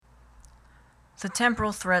The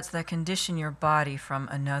temporal threats that condition your body from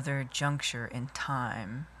another juncture in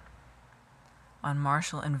time. On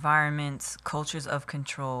martial environments, cultures of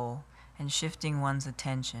control, and shifting one's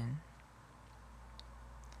attention.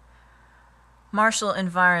 Martial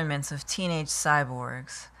environments of teenage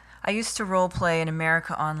cyborgs. I used to roleplay in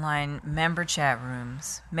America Online member chat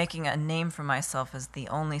rooms, making a name for myself as the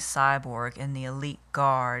only cyborg in the elite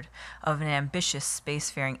guard of an ambitious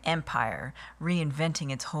spacefaring empire,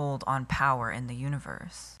 reinventing its hold on power in the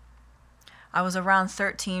universe. I was around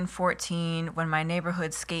 13, 14 when my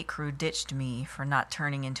neighborhood skate crew ditched me for not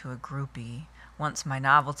turning into a groupie. Once my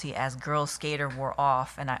novelty as girl skater wore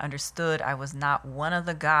off and I understood I was not one of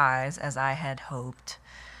the guys as I had hoped.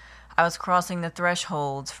 I was crossing the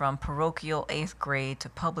thresholds from parochial 8th grade to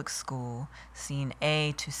public school, scene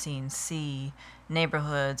A to scene C,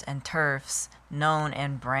 neighborhoods and turfs, known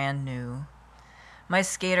and brand new. My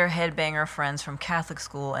skater headbanger friends from Catholic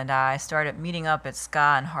school and I started meeting up at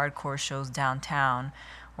ska and hardcore shows downtown,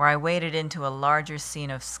 where I waded into a larger scene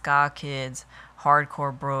of ska kids,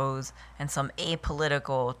 hardcore bros, and some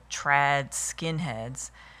apolitical trad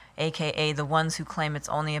skinheads, aka the ones who claim it's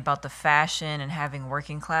only about the fashion and having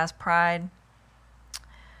working class pride.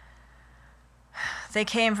 They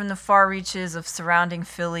came from the far reaches of surrounding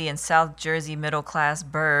Philly and South Jersey middle-class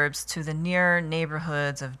burbs to the near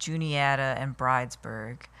neighborhoods of Juniata and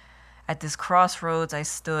Bridesburg. At this crossroads I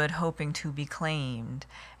stood hoping to be claimed,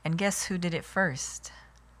 and guess who did it first?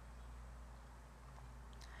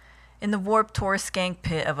 In the Warped Tour skank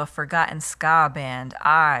pit of a forgotten ska band,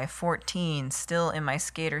 I, 14, still in my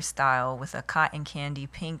skater style with a cotton candy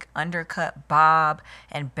pink undercut bob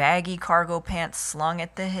and baggy cargo pants slung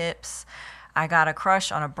at the hips, I got a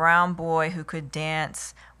crush on a brown boy who could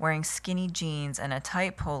dance, wearing skinny jeans and a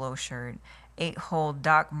tight polo shirt, 8-hole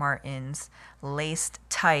Doc Martens, laced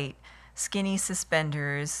tight, skinny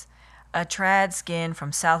suspenders, a trad skin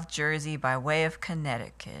from South Jersey by way of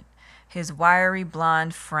Connecticut. His wiry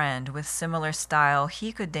blonde friend with similar style,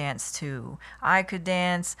 he could dance too. I could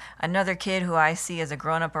dance. Another kid who I see as a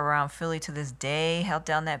grown-up around Philly to this day held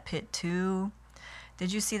down that pit too.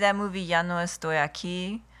 Did you see that movie Ya no estoy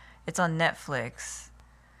aquí? It's on Netflix.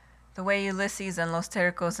 The way Ulysses and Los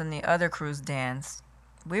Tercos and the other crews danced.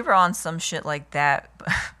 We were on some shit like that, but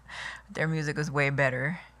their music was way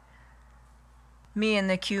better. Me and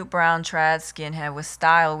the cute brown trad skinhead with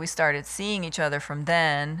style, we started seeing each other from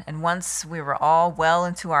then, and once we were all well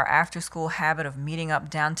into our after-school habit of meeting up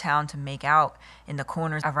downtown to make out in the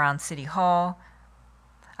corners around City Hall,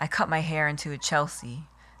 I cut my hair into a Chelsea,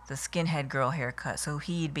 the skinhead girl haircut, so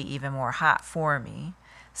he'd be even more hot for me.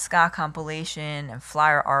 Ska compilation and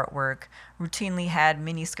flyer artwork routinely had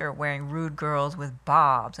miniskirt wearing rude girls with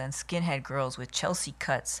bobs and skinhead girls with Chelsea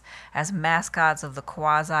cuts as mascots of the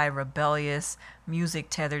quasi-rebellious,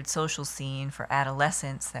 music-tethered social scene for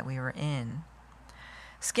adolescents that we were in.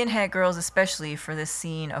 Skinhead girls, especially for this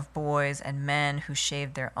scene of boys and men who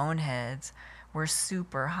shaved their own heads, were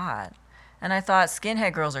super hot. And I thought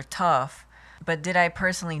skinhead girls are tough, but did I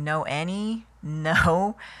personally know any?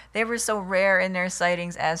 No. They were so rare in their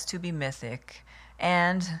sightings as to be mythic.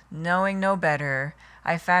 And, knowing no better,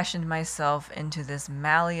 I fashioned myself into this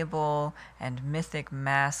malleable and mythic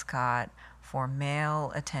mascot for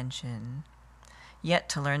male attention. Yet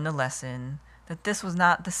to learn the lesson that this was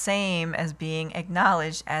not the same as being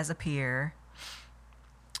acknowledged as a peer.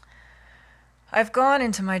 I've gone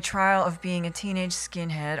into my trial of being a teenage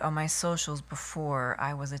skinhead on my socials before.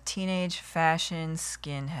 I was a teenage fashion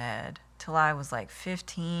skinhead till I was like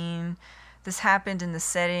 15. This happened in the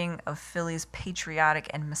setting of Philly's patriotic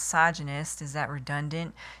and misogynist, is that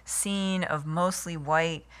redundant, scene of mostly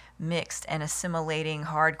white, mixed and assimilating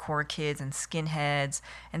hardcore kids and skinheads,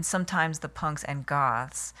 and sometimes the punks and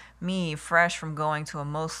goths. Me, fresh from going to a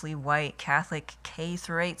mostly white Catholic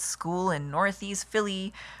K-8 school in Northeast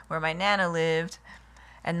Philly, where my nana lived,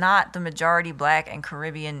 and not the majority black and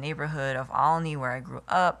Caribbean neighborhood of Alney where I grew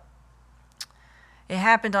up. It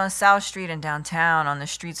happened on South Street and downtown, on the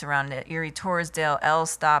streets around the Erie Torresdale L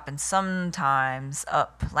stop, and sometimes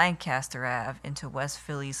up Lancaster Ave into West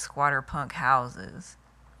Philly's squatter punk houses.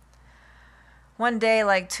 One day,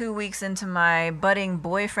 like 2 weeks into my budding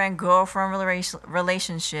boyfriend-girlfriend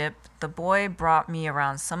relationship, the boy brought me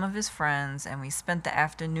around some of his friends, and we spent the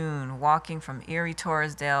afternoon walking from Erie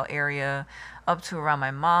Torresdale area up to around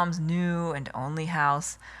my mom's new and only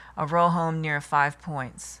house, a row home near 5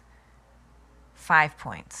 Points. 5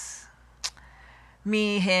 Points.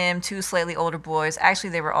 Me, him, two slightly older boys. Actually,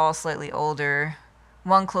 they were all slightly older.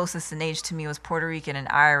 One closest in age to me was Puerto Rican and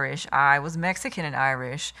Irish. I was Mexican and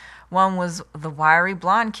Irish. One was the wiry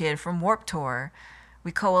blonde kid from Warped Tour.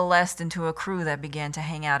 We coalesced into a crew that began to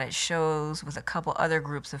hang out at shows with a couple other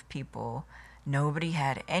groups of people. Nobody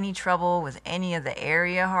had any trouble with any of the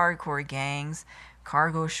area hardcore gangs,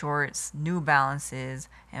 cargo shorts, New Balances,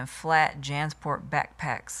 and flat Jansport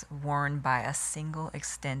backpacks worn by a single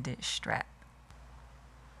extended strap.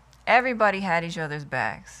 Everybody had each other's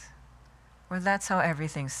backs. Well, that's how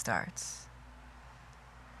everything starts.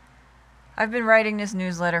 I've been writing this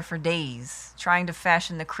newsletter for days, trying to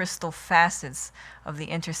fashion the crystal facets of the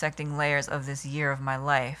intersecting layers of this year of my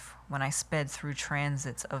life when I sped through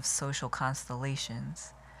transits of social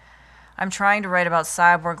constellations. I'm trying to write about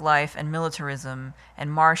cyborg life and militarism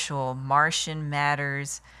and Martian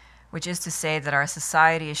matters, which is to say that our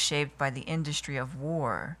society is shaped by the industry of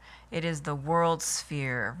war. It is the world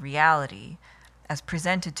sphere, reality, as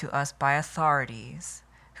presented to us by authorities,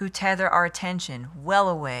 who tether our attention well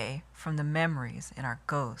away from the memories in our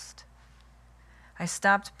ghost. I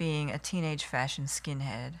stopped being a teenage fashion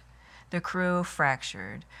skinhead. The crew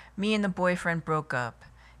fractured. Me and the boyfriend broke up.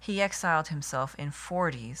 He exiled himself in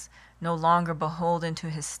 40s, no longer beholden to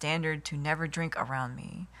his standard to never drink around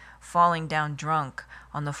me, falling down drunk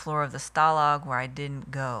on the floor of the stalag where I didn't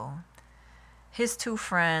go. His two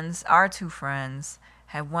friends, our two friends,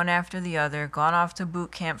 had one after the other gone off to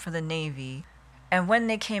boot camp for the Navy, and when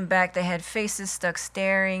they came back, they had faces stuck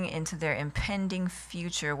staring into their impending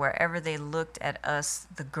future wherever they looked at us,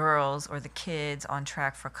 the girls or the kids on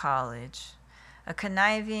track for college. A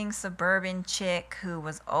conniving suburban chick who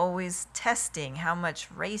was always testing how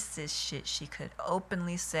much racist shit she could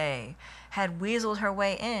openly say had weaseled her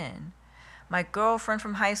way in. My girlfriend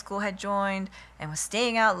from high school had joined and was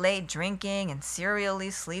staying out late drinking and serially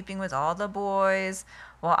sleeping with all the boys,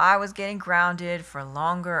 while I was getting grounded for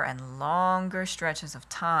longer and longer stretches of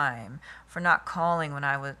time, for not calling when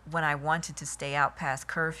I wanted to stay out past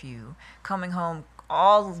curfew, coming home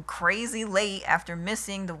all crazy late after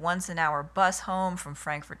missing the once-an-hour bus home from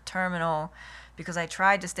Frankfurt Terminal, because I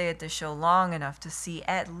tried to stay at the show long enough to see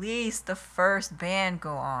at least the first band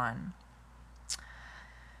go on.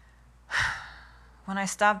 When I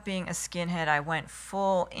stopped being a skinhead, I went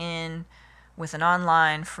full in with an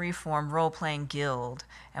online freeform role-playing guild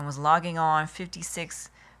and was logging on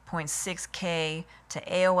 56.6K to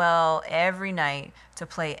AOL every night to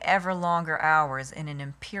play ever longer hours in an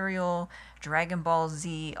Imperial Dragon Ball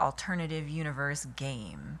Z alternative universe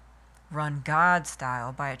game, run God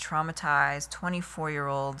style by a traumatized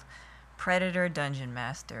 24-year-old predator dungeon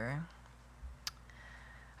master.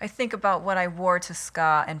 I think about what I wore to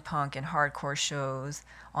ska and punk and hardcore shows,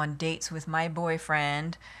 on dates with my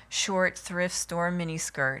boyfriend, short thrift store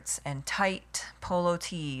miniskirts and tight polo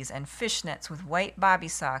tees and fishnets with white bobby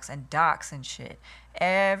socks and docks and shit.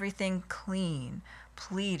 Everything clean,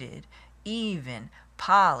 pleated, even,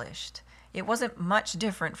 polished. It wasn't much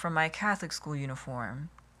different from my Catholic school uniform.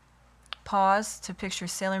 Pause to picture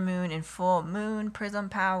Sailor Moon in full moon prism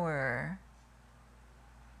power.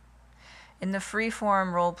 In the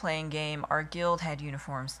freeform role-playing game, our guild had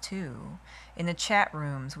uniforms too. In the chat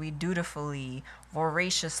rooms, we dutifully,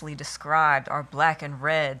 voraciously described our black and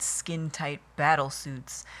red, skin-tight battle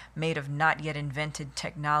suits made of not yet invented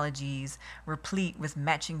technologies, replete with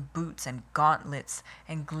matching boots and gauntlets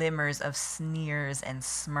and glimmers of sneers and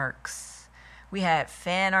smirks. We had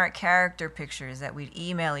fan art character pictures that we'd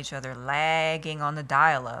email each other lagging on the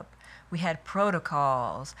dial-up. We had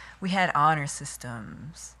protocols. We had honor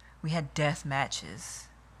systems. We had death matches.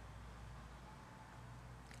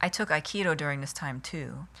 I took Aikido during this time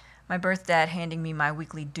too, my birth dad handing me my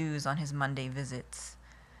weekly dues on his Monday visits.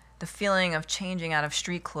 The feeling of changing out of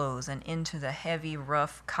street clothes and into the heavy,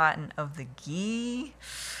 rough cotton of the gi.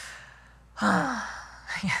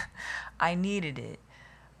 I needed it.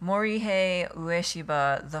 Morihei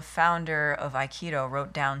Ueshiba, the founder of Aikido,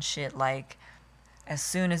 wrote down shit like, as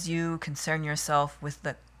soon as you concern yourself with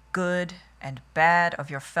the good and bad of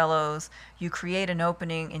your fellows, you create an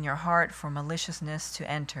opening in your heart for maliciousness to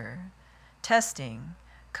enter. Testing,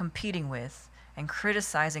 competing with, and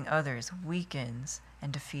criticizing others weakens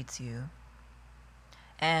and defeats you.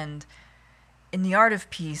 And in the art of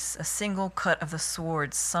peace, a single cut of the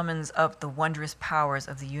sword summons up the wondrous powers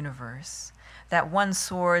of the universe. That one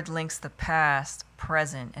sword links the past,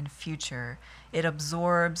 present, and future. It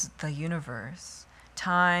absorbs the universe.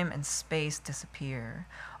 Time and space disappear.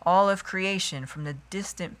 All of creation, from the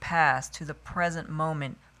distant past to the present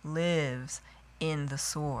moment, lives in the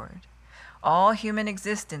sword. All human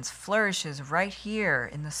existence flourishes right here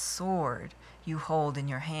in the sword you hold in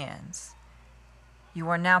your hands. You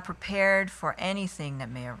are now prepared for anything that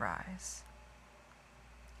may arise.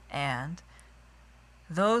 And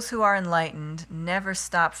those who are enlightened never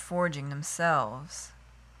stop forging themselves.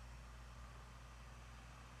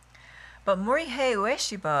 But Morihei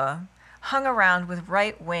Ueshiba hung around with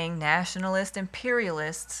right-wing nationalist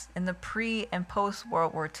imperialists in the pre- and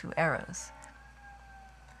post-World War II eras.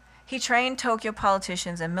 He trained Tokyo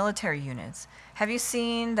politicians and military units. Have you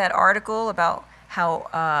seen that article about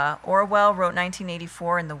how Orwell wrote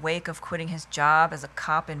 1984 in the wake of quitting his job as a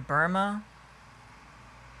cop in Burma?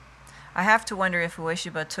 I have to wonder if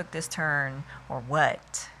Ueshiba took this turn or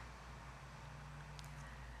what.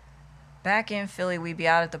 Back in Philly, we'd be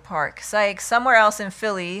out at the park. Psych, somewhere else in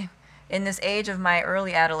Philly, in this age of my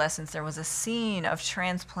early adolescence, there was a scene of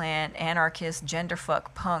transplant, anarchist,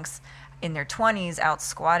 genderfuck punks in their 20s out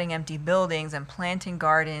squatting empty buildings and planting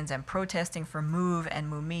gardens and protesting for MOVE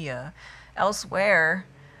and Mumia. Elsewhere,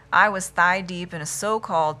 I was thigh deep in a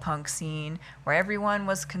so-called punk scene where everyone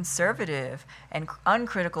was conservative and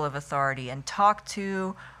uncritical of authority and talked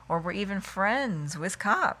to or were even friends with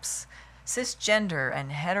cops. Cisgender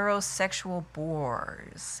and heterosexual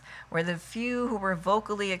bores, where the few who were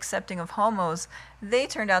vocally accepting of homos, they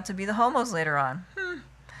turned out to be the homos later on.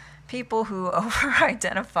 People who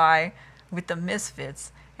over-identify with the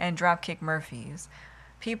misfits and Dropkick Murphys.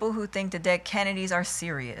 People who think the dead Kennedys are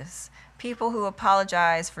serious. People who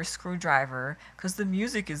apologize for Screwdriver because the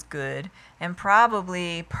music is good and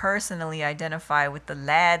probably personally identify with the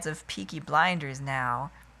lads of Peaky Blinders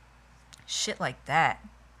now. Shit like that.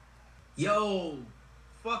 Yo,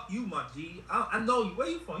 fuck you, my G. I know you. Where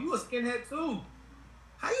you from? You a skinhead too.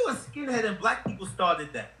 How you a skinhead and black people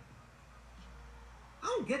started that? I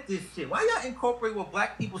don't get this shit. Why y'all incorporate what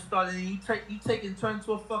black people started and you take and turn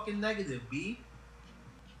to a fucking negative, B?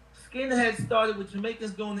 Skinhead started with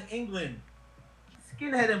Jamaicans going to England.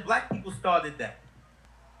 Skinhead and black people started that.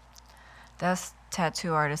 That's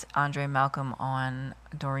tattoo artist Andre Malcolm on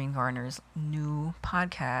Doreen Garner's new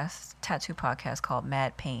podcast, tattoo podcast called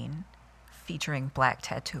Mad Pain, featuring black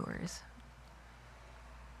tattooers.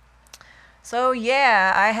 So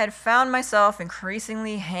yeah, I had found myself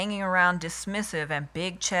increasingly hanging around dismissive and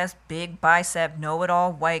big chest, big bicep,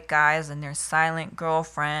 know-it-all white guys and their silent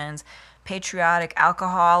girlfriends, patriotic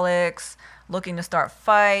alcoholics, looking to start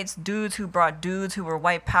fights, dudes who brought dudes who were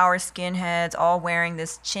white power skinheads, all wearing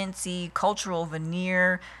this chintzy cultural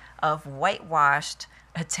veneer of whitewashed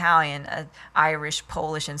Italian, Irish,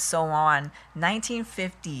 Polish, and so on,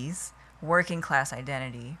 1950s working class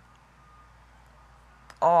identity,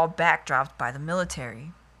 all backdropped by the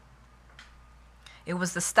military. It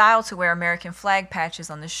was the style to wear American flag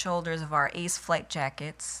patches on the shoulders of our ace flight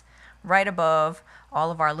jackets, right above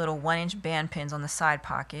all of our little 1-inch band pins on the side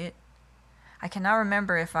pocket. I cannot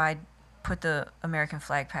remember if I put the American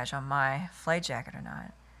flag patch on my flight jacket or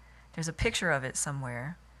not. There's a picture of it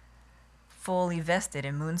somewhere, fully vested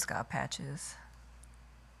in moonscot patches.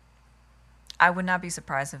 I would not be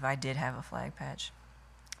surprised if I did have a flag patch.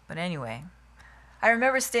 But anyway, I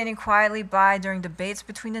remember standing quietly by during debates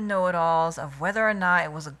between the know-it-alls of whether or not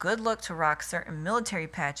it was a good look to rock certain military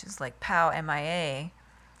patches like POW MIA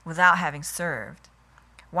without having served,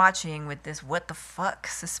 watching with this what the fuck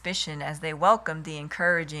suspicion as they welcomed the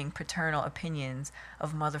encouraging paternal opinions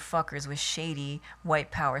of motherfuckers with shady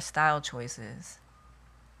white power style choices.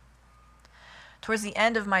 Towards the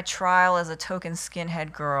end of my trial as a token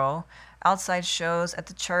skinhead girl, outside shows at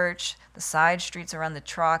the church, the side streets around the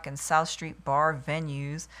Troc and South Street bar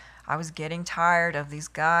venues, I was getting tired of these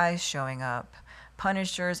guys showing up.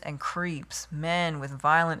 Punishers and creeps, men with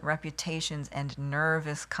violent reputations and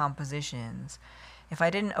nervous compositions. If I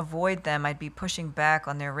didn't avoid them, I'd be pushing back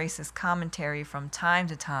on their racist commentary from time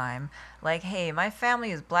to time, like, hey, my family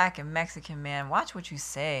is black and Mexican, man, watch what you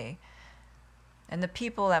say. And the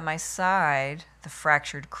people at my side, the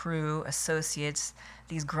fractured crew, associates,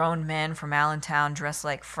 these grown men from Allentown dressed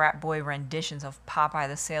like frat boy renditions of Popeye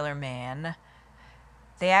the Sailor Man,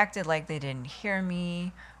 they acted like they didn't hear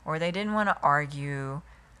me or they didn't want to argue.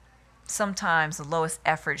 Sometimes the lowest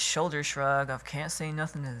effort shoulder shrug of can't say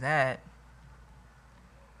nothing to that.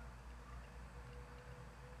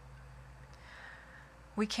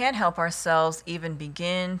 We can't help ourselves even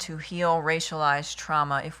begin to heal racialized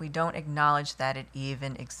trauma if we don't acknowledge that it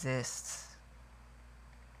even exists.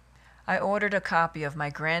 I ordered a copy of my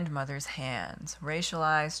grandmother's Hands,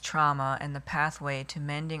 Racialized Trauma and the Pathway to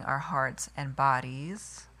Mending Our Hearts and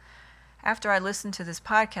Bodies, after I listened to this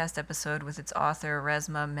podcast episode with its author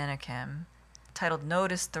Resmaa Menakem, titled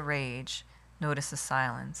Notice the Rage, Notice the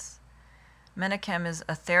Silence. Menakem is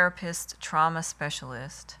a therapist trauma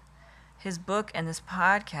specialist. His book and this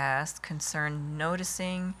podcast concern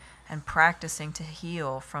noticing and practicing to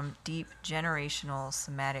heal from deep generational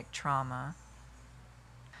somatic trauma.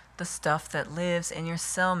 The stuff that lives in your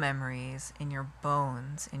cell memories, in your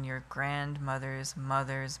bones, in your grandmother's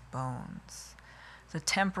mother's bones. the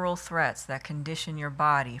temporal threats that condition your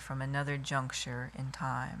body from another juncture in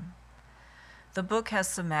time. The book has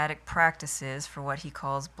somatic practices for what he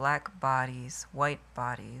calls black bodies, white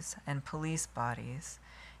bodies, and police bodies.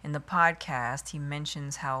 In the podcast, he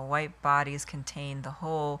mentions how white bodies contain the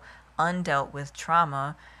whole undealt with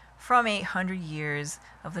trauma from 800 years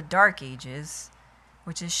of the Dark Ages,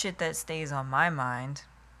 which is shit that stays on my mind.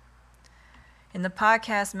 In the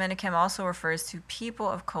podcast, Menachem also refers to people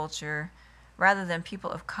of culture rather than people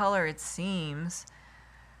of color, it seems,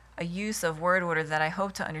 a use of word order that I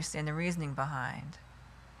hope to understand the reasoning behind.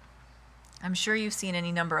 I'm sure you've seen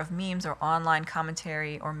any number of memes or online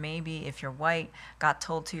commentary, or maybe if you're white, got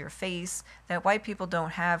told to your face that white people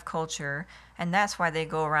don't have culture and that's why they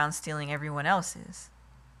go around stealing everyone else's.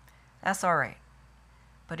 That's alright.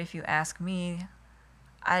 But if you ask me,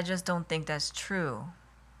 I just don't think that's true.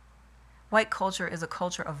 White culture is a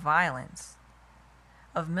culture of violence,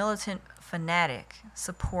 of militant fanatic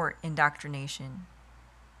support indoctrination,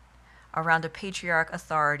 around a patriarch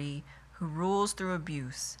authority who rules through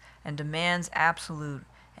abuse and demands absolute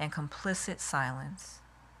and complicit silence.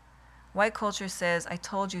 White culture says, I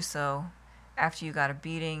told you so, after you got a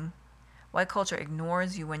beating. White culture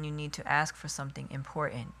ignores you when you need to ask for something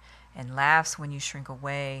important and laughs when you shrink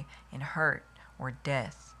away in hurt or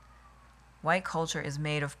death. White culture is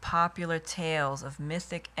made of popular tales of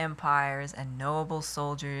mythic empires and noble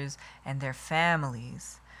soldiers and their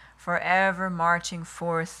families, forever marching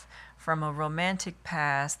forth from a romantic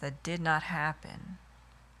past that did not happen.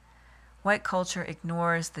 White culture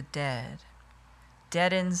ignores the dead,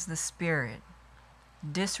 deadens the spirit,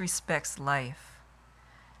 disrespects life,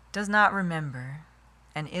 does not remember,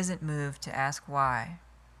 and isn't moved to ask why.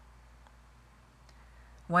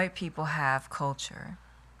 White people have culture.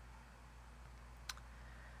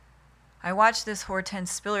 I watched this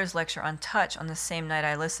Hortense Spillers lecture on touch on the same night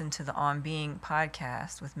I listened to the On Being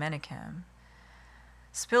podcast with Menachem.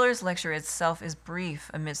 Spillers' lecture itself is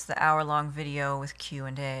brief amidst the hour-long video with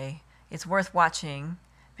Q&A. It's worth watching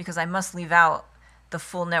because I must leave out the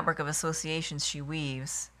full network of associations she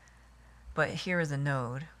weaves. But here is a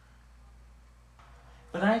node.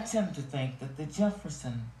 But I tend to think that the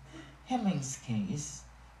Jefferson-Hemmings case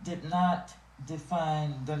did not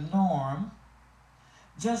define the norm,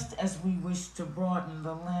 just as we wish to broaden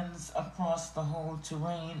the lens across the whole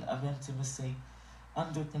terrain of intimacy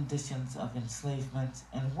under conditions of enslavement,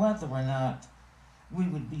 and whether or not we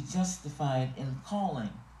would be justified in calling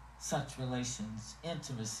such relations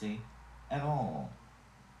intimacy at all.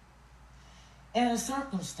 In a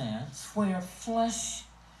circumstance where flesh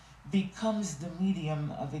becomes the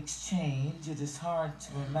medium of exchange, it is hard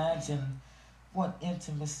to imagine what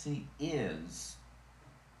intimacy is,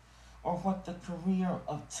 or what the career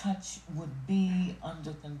of touch would be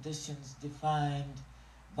under conditions defined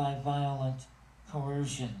by violent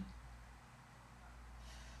coercion.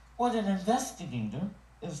 What an investigator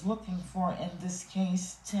is looking for in this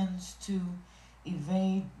case tends to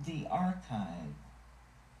evade the archive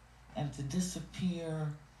and to disappear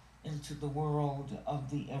into the world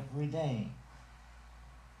of the everyday.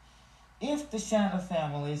 If the shadow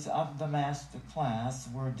families of the master class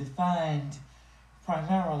were defined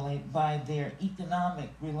primarily by their economic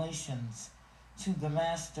relations to the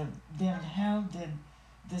master, then how did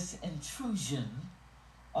this intrusion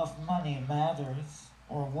of money matters,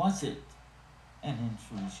 or was it an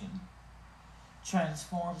intrusion,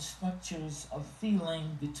 transform structures of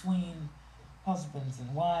feeling between husbands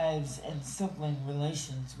and wives and sibling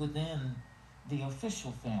relations within the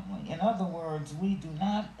official family? In other words, we do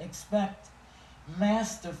not expect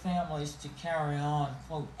master families to carry on,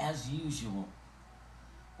 quote, as usual.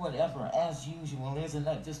 Whatever as usual is, and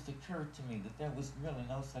that just occurred to me that there was really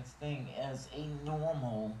no such thing as a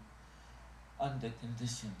normal under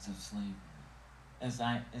conditions of slavery, as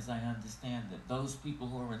I understand it. Those people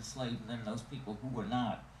who are enslaved and then those people who were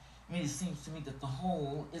not. I mean, it seems to me that the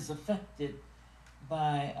whole is affected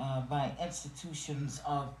by institutions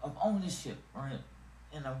of ownership, or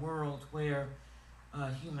in a world where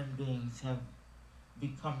human beings have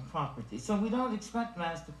become property. So we don't expect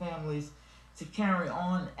master families to carry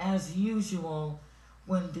on as usual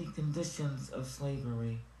when the conditions of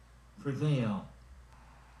slavery prevail.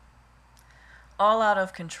 All out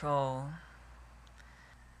of control.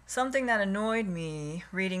 Something that annoyed me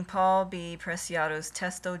reading Paul B. Preciado's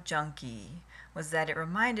Testo Junkie was that it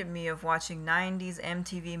reminded me of watching 90s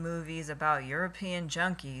MTV movies about European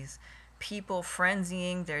junkies, people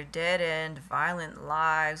frenzying their dead-end violent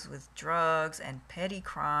lives with drugs and petty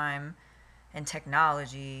crime and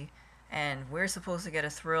technology, and we're supposed to get a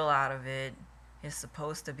thrill out of it. It's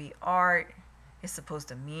supposed to be art. It's supposed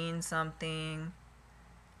to mean something.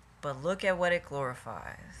 But look at what it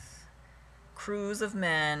glorifies. Crews of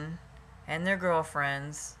men and their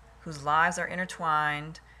girlfriends whose lives are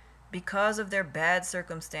intertwined because of their bad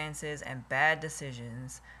circumstances and bad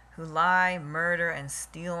decisions, who lie, murder, and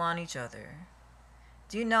steal on each other.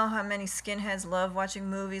 Do you know how many skinheads love watching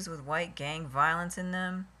movies with white gang violence in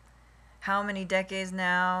them? How many decades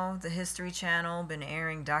now the History Channel been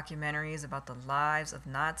airing documentaries about the lives of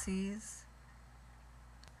Nazis?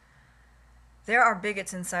 There are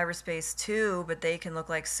bigots in cyberspace too, but they can look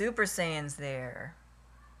like Super Saiyans there.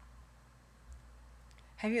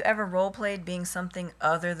 Have you ever roleplayed being something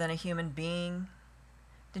other than a human being?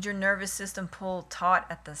 Did your nervous system pull taut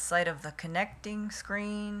at the sight of the connecting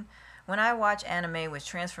screen? When I watch anime with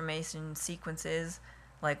transformation sequences,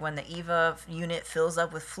 like when the EVA unit fills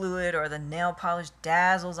up with fluid or the nail polish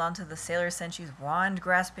dazzles onto the Sailor Senshi's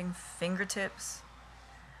wand-grasping fingertips,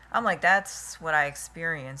 I'm like, that's what I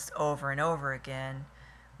experienced over and over again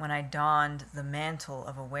when I donned the mantle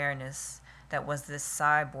of awareness that was this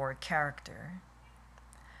cyborg character.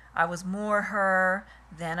 I was more her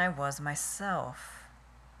than I was myself.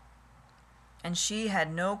 And she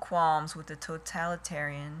had no qualms with the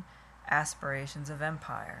totalitarian aspirations of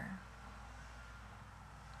empire.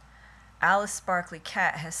 Alice Sparkley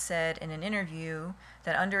Cat has said in an interview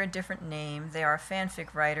that under a different name they are a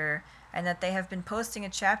fanfic writer and that they have been posting a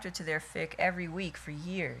chapter to their fic every week for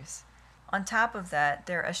years. On top of that,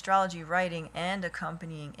 their astrology writing and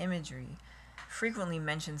accompanying imagery frequently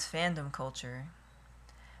mentions fandom culture.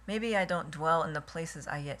 Maybe I don't dwell in the places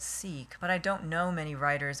I yet seek, but I don't know many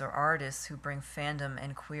writers or artists who bring fandom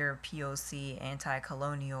and queer POC,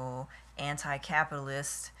 anti-colonial,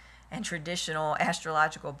 anti-capitalist, and traditional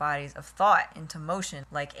astrological bodies of thought into motion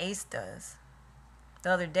like Ace does. The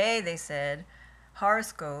other day they said,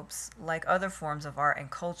 horoscopes, like other forms of art and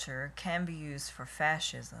culture, can be used for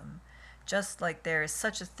fascism. Just like there is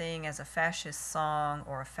such a thing as a fascist song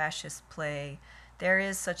or a fascist play, there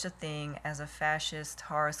is such a thing as a fascist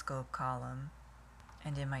horoscope column.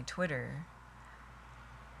 And in my Twitter.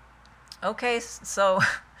 Okay, so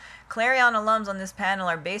Clarion alums on this panel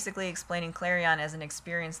are basically explaining Clarion as an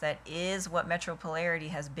experience that is what Metropolarity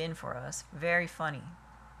has been for us. Very funny.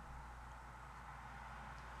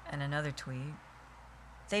 And another tweet.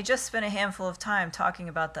 They just spent a handful of time talking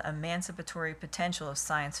about the emancipatory potential of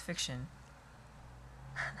science fiction.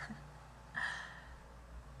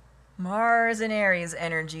 Mars and Aries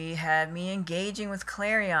energy had me engaging with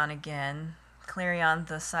Clarion again. Clarion,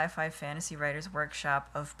 the sci-fi fantasy writers workshop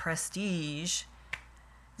of prestige.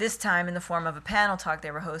 This time in the form of a panel talk they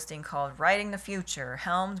were hosting called Writing the Future,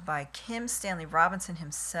 helmed by Kim Stanley Robinson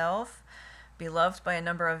himself, beloved by a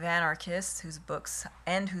number of anarchists whose books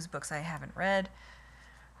I haven't read.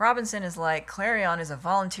 Robinson is like, Clarion is a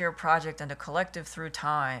volunteer project and a collective through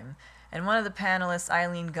time. And one of the panelists,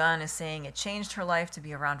 Eileen Gunn, is saying it changed her life to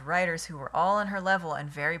be around writers who were all on her level and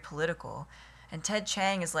very political. And Ted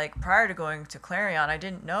Chiang is like, prior to going to Clarion, I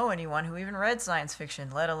didn't know anyone who even read science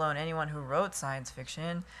fiction, let alone anyone who wrote science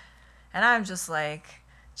fiction. And I'm just like,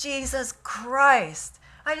 Jesus Christ,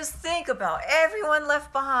 I just think about everyone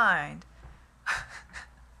left behind.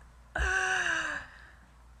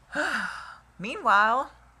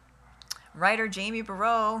 Meanwhile, writer Jamie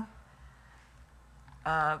Barreau,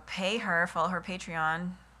 follow her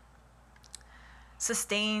Patreon,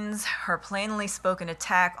 sustains her plainly spoken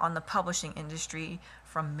attack on the publishing industry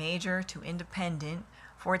from major to independent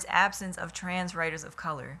for its absence of trans writers of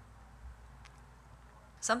color.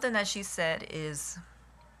 Something that she said is,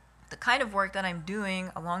 the kind of work that I'm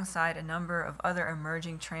doing alongside a number of other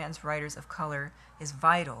emerging trans writers of color is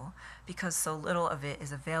vital because so little of it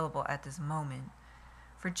is available at this moment.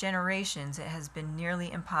 For generations, it has been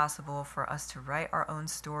nearly impossible for us to write our own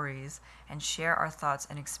stories and share our thoughts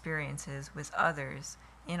and experiences with others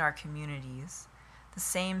in our communities. The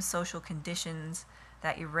same social conditions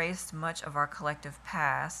that erased much of our collective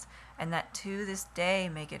past and that to this day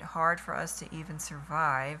make it hard for us to even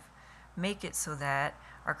survive, make it so that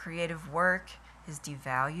our creative work is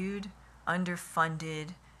devalued, underfunded,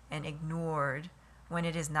 and ignored when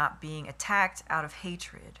it is not being attacked out of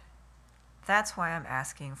hatred. That's why I'm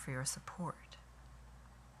asking for your support.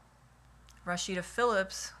 Rashida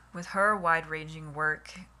Phillips, with her wide-ranging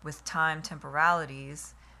work with time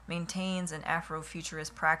temporalities, maintains an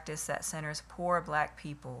Afrofuturist practice that centers poor black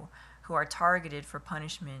people who are targeted for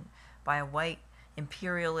punishment by a white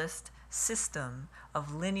imperialist system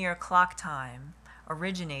of linear clock time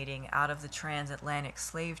originating out of the transatlantic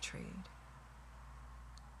slave trade.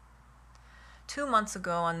 2 months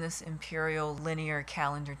ago on this imperial linear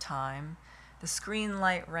calendar time, the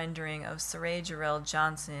screenlight rendering of Saray Jarrell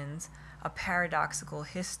Johnson's a paradoxical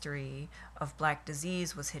history of black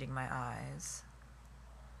disease was hitting my eyes.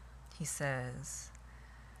 He says,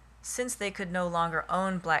 since they could no longer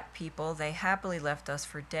own black people, they happily left us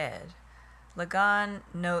for dead. Lagan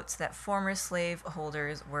notes that former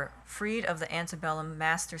slaveholders were freed of the antebellum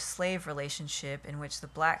master-slave relationship in which the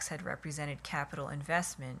blacks had represented capital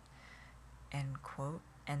investment, end quote,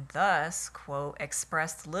 and thus, quote,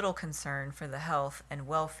 expressed little concern for the health and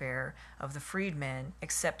welfare of the freedmen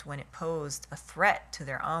except when it posed a threat to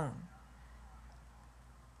their own,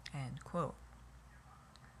 end quote.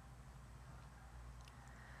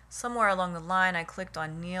 Somewhere along the line, I clicked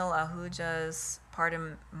on Neil Ahuja's,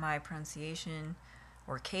 pardon my pronunciation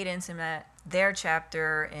or cadence in that, their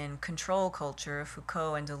chapter in Control Culture,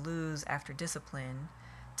 Foucault and Deleuze After Discipline,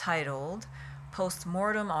 titled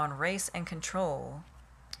Postmortem on Race and Control.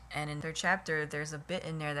 And in their chapter, there's a bit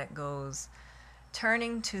in there that goes,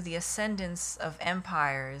 turning to the ascendance of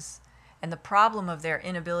empires and the problem of their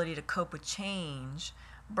inability to cope with change,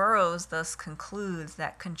 Burroughs thus concludes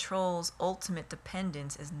that control's ultimate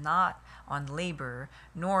dependence is not on labor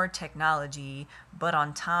nor technology, but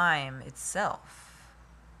on time itself.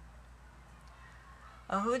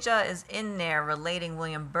 Ahuja is in there relating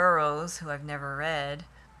William Burroughs, who I've never read,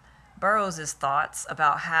 Burroughs' thoughts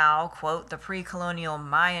about how, quote, the pre-colonial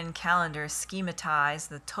Mayan calendar schematized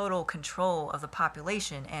the total control of the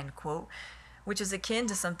population, end quote, which is akin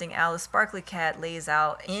to something Alice Barclaycard lays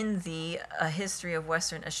out in the A History of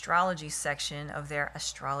Western Astrology section of their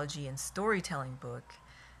Astrology and Storytelling book.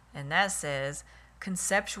 And that says,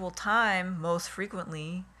 conceptual time most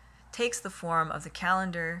frequently takes the form of the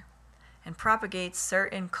calendar and propagates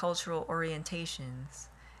certain cultural orientations,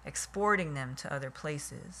 exporting them to other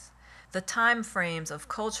places. The time frames of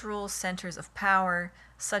cultural centers of power,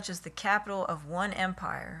 such as the capital of one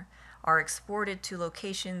empire, are exported to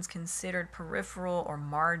locations considered peripheral or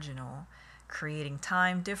marginal, creating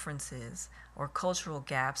time differences or cultural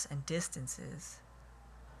gaps and distances.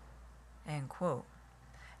 End quote.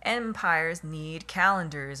 Empires need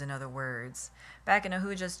calendars, in other words. Back in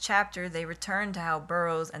Ahuja's chapter, they return to how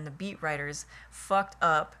Burroughs and the beat writers fucked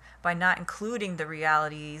up by not including the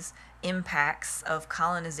realities, impacts of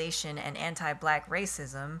colonization and anti-black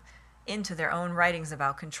racism into their own writings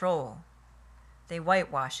about control. They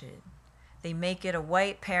whitewash it. They make it a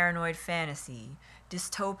white paranoid fantasy,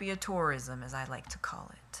 dystopia tourism, as I like to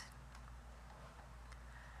call it.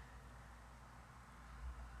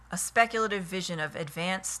 A speculative vision of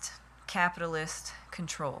advanced capitalist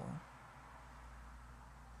control.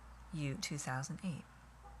 You, 2008.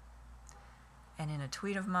 And in a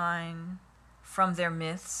tweet of mine, from their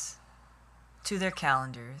myths to their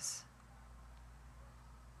calendars.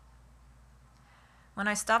 When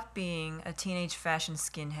I stopped being a teenage fashion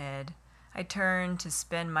skinhead, I turned to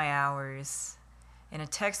spend my hours in a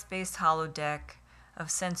text-based holodeck of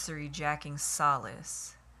sensory jacking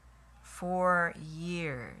solace. For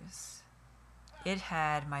years, it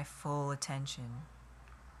had my full attention.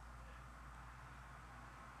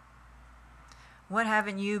 What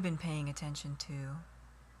haven't you been paying attention to?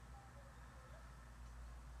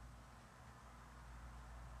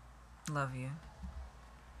 Love you.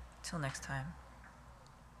 Till next time.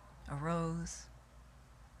 A rose.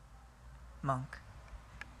 Monk.